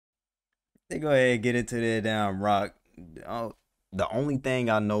They go ahead and get into that damn rock. Oh, the only thing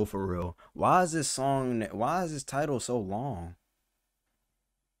I know for real. Why is this song? Why is this title so long?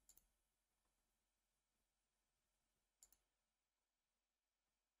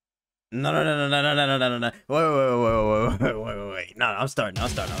 No, no, no, no, no, no, no, no, no, no. Wait. No, I'm starting.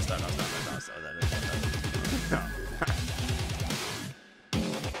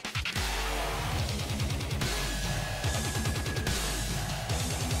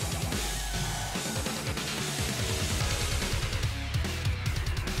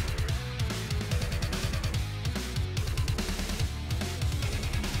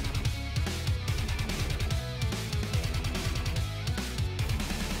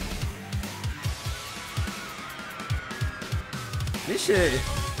 This shit.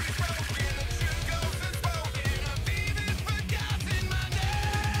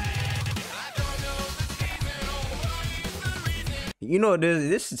 You know,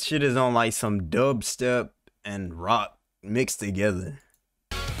 this shit is on like some dubstep and rock mixed together.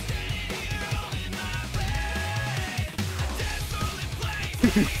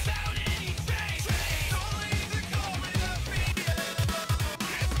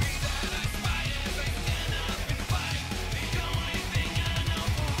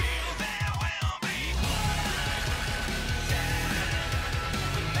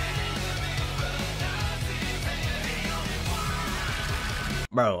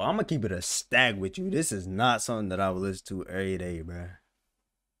 Bro, I'm gonna keep it a stack with you. This is not something that I would listen to every day, bro.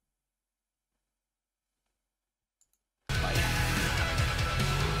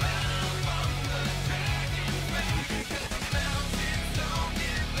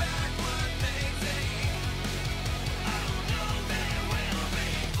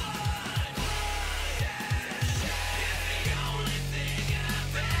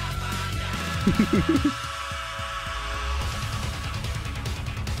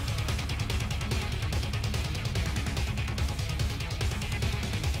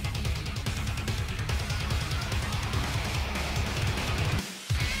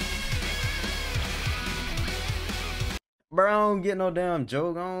 Bro, I don't get no damn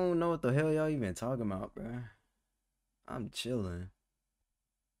joke. I don't know what the hell y'all even talking about, bro. I'm chilling.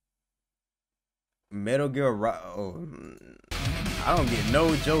 Metal Gear Rock. Oh, I don't get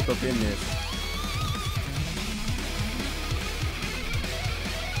no joke up in this.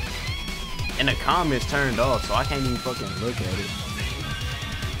 And the comments turned off, so I can't even fucking look at it.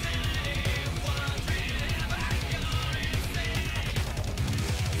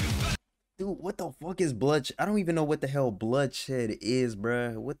 Dude, what the fuck is bloodshed? I don't even know what the hell bloodshed is,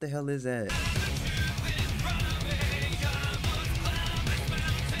 bruh. What the hell is that?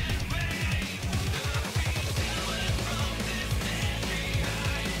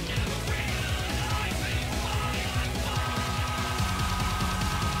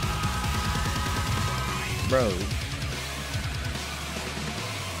 Bro.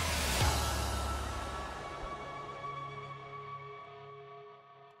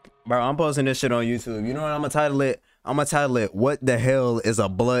 Bro, I'm posting this shit on YouTube. You know what I'm gonna title it? I'm gonna title it, "What the hell is a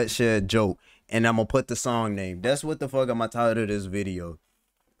bloodshed joke?" And I'm gonna put the song name. That's what the fuck I'm gonna title this video.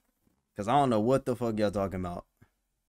 Cause I don't know what the fuck y'all talking about.